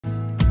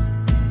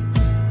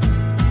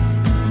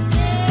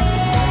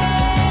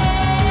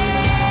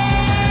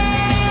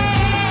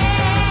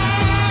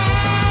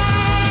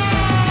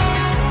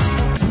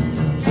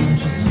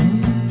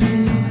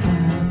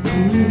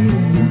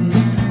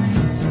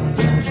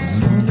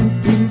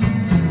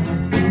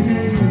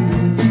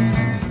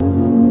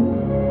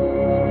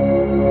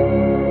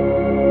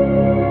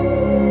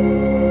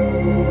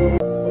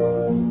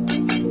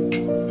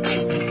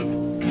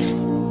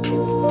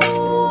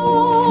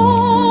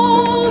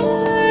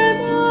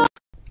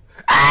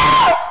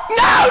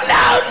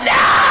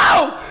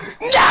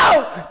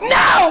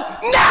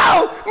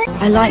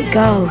I like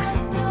girls.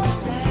 No.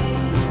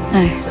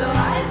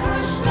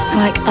 I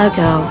like a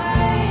girl.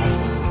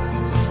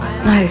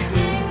 No.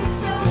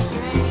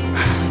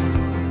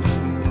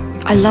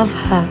 I love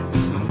her.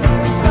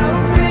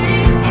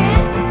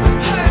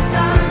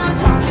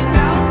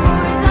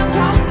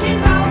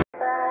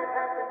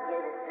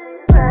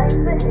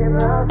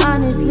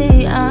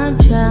 Honestly, I'm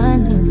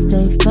trying to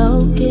stay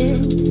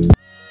focused.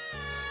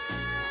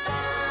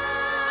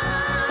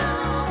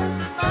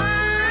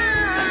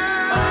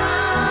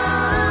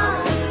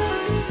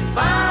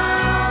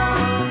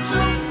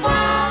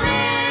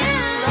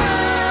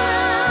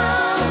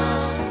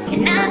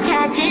 And I'm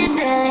catching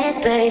feelings,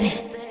 baby.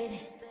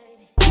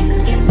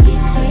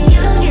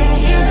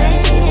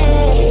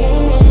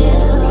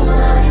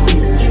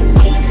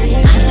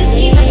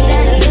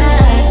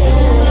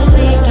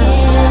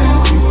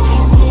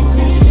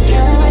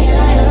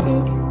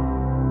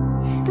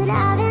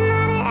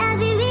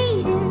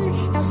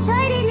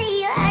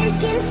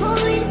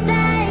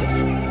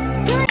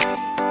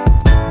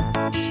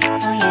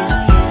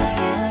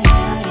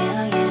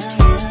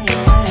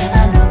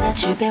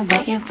 You've been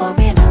waiting for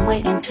it, I'm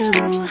waiting too.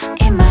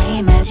 In my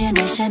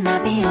imagination, I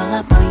be all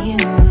up on you.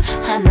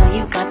 I know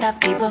you got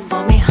that fever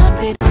for me,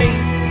 100.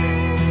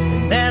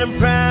 That I'm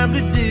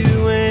probably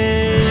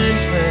doing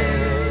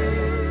fine.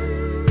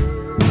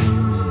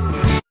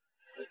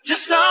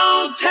 Just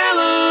don't tell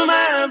them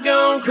I've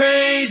gone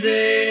crazy.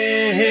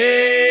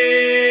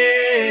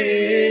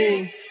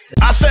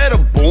 I said a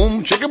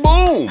boom, chicka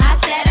boom. I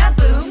said a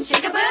boom,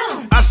 chicka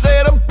boom. I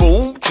said a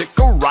boom,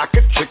 chicka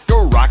rocket,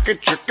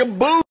 chicka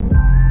boom.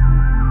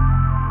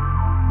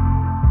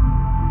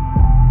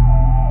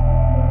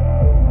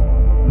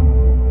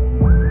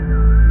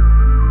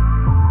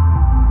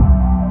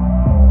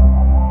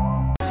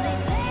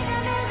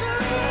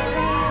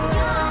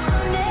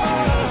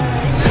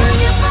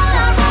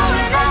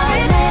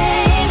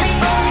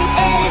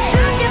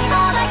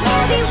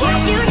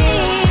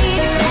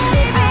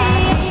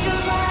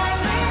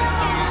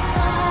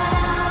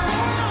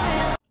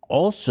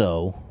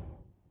 Also,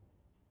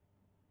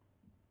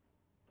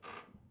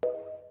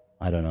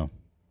 I don't know.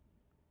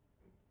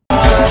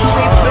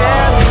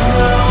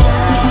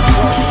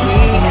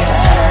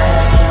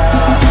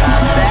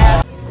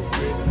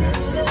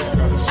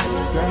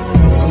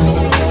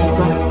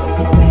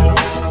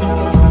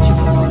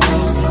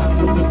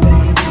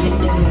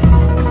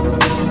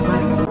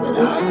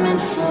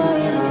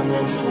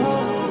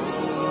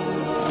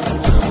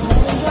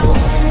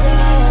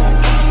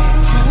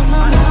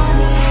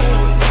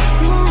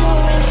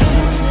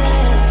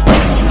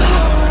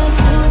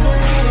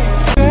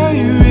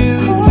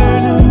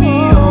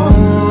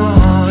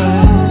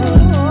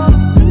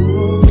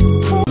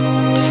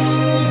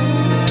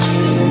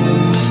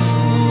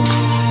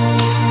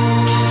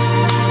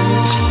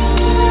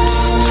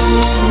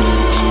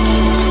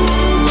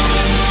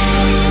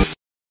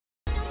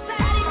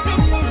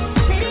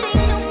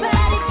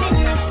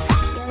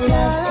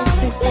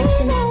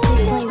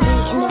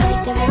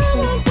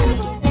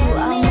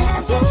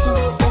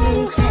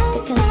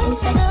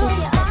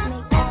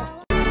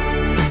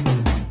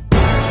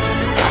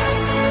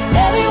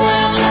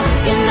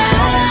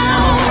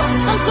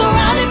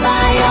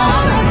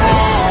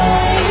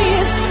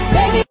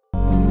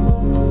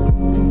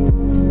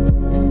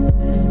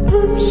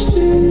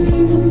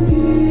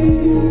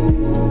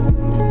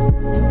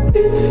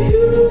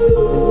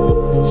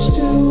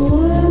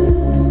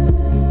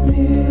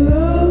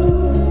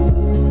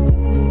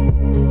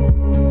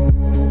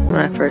 When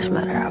I first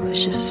met her, I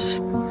was just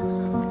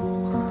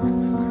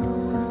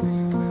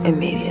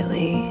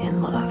immediately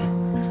in love.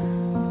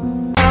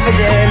 She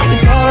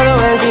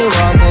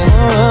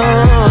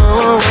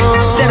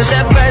said it's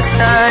that first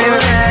time.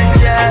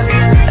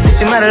 I think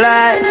she might have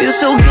lied. Feels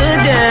so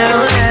good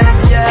down.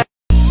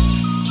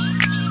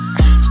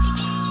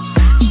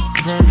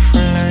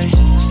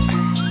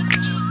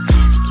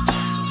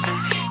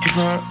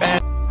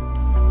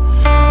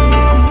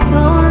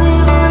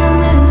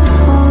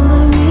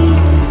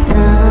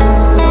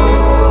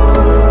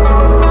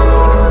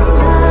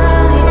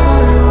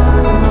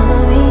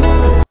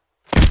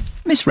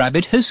 Miss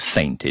Rabbit has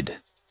fainted.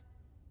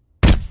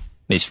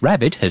 Miss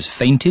Rabbit has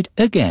fainted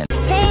again.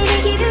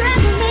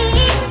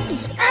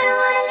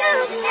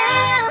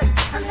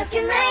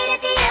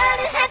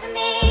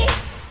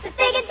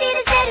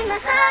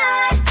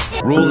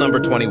 Rule number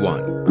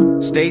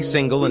 21. Stay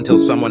single until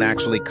someone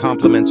actually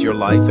complements your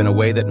life in a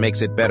way that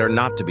makes it better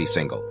not to be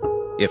single.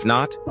 If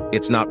not,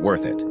 it's not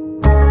worth it.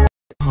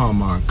 Oh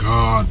my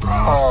God, bro.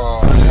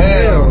 Oh,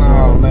 hell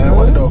no, man.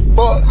 What the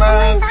fuck,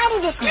 man?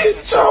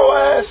 Get your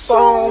ass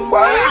on,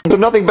 boy. So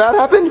nothing bad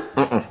happened?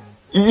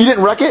 You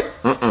didn't wreck it?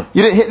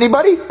 You didn't hit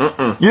anybody?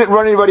 You didn't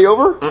run anybody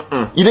over?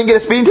 You didn't get a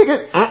speeding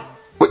ticket?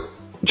 Wait,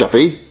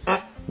 Jeffy,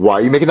 why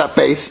are you making that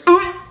face?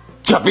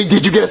 Jeffy,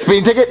 did you get a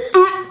speeding ticket?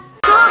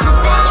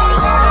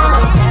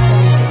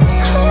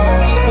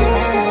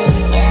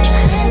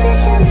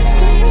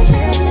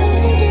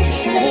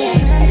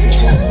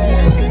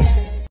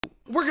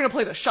 We're gonna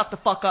play the shut the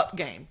fuck up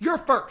game. You're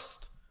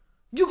first.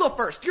 You go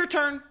first. Your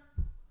turn.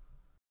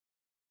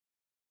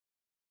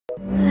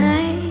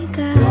 Like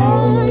a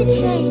gold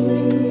chain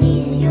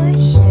beneath your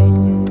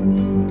shirt,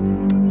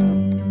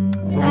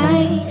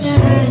 like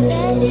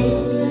trust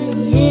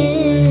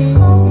in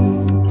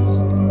homes.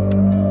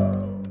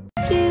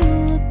 You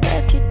looked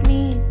back at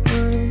me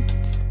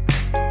once,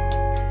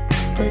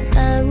 but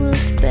I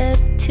looked back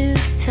 2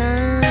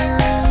 times.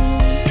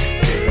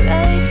 The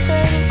right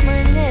side of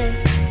my neck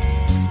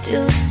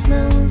still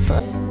smells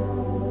like.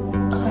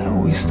 I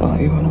always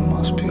thought you were the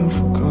most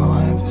beautiful girl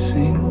I ever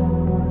seen.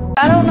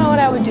 I don't know what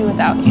I would do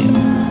without you.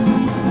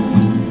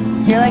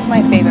 You're like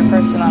my favorite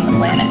person on the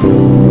planet.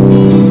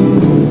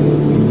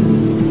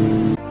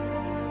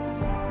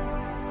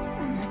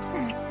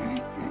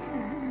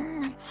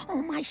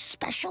 Oh, my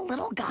special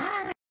little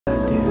guy.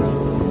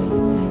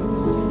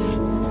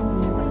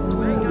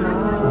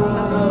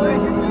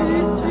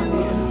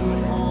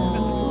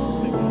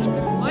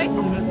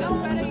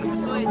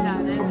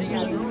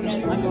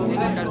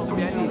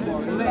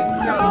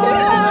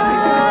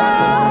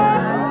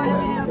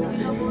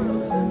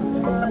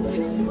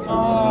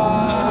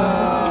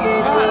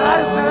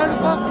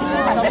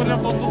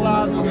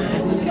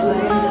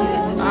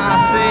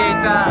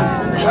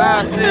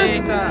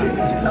 Aceita!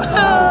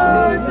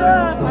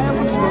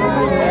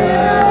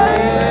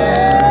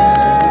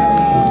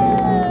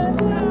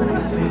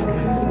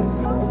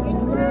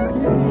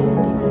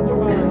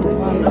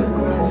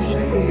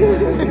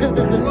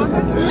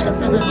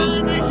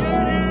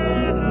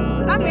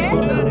 Tá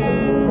mesmo?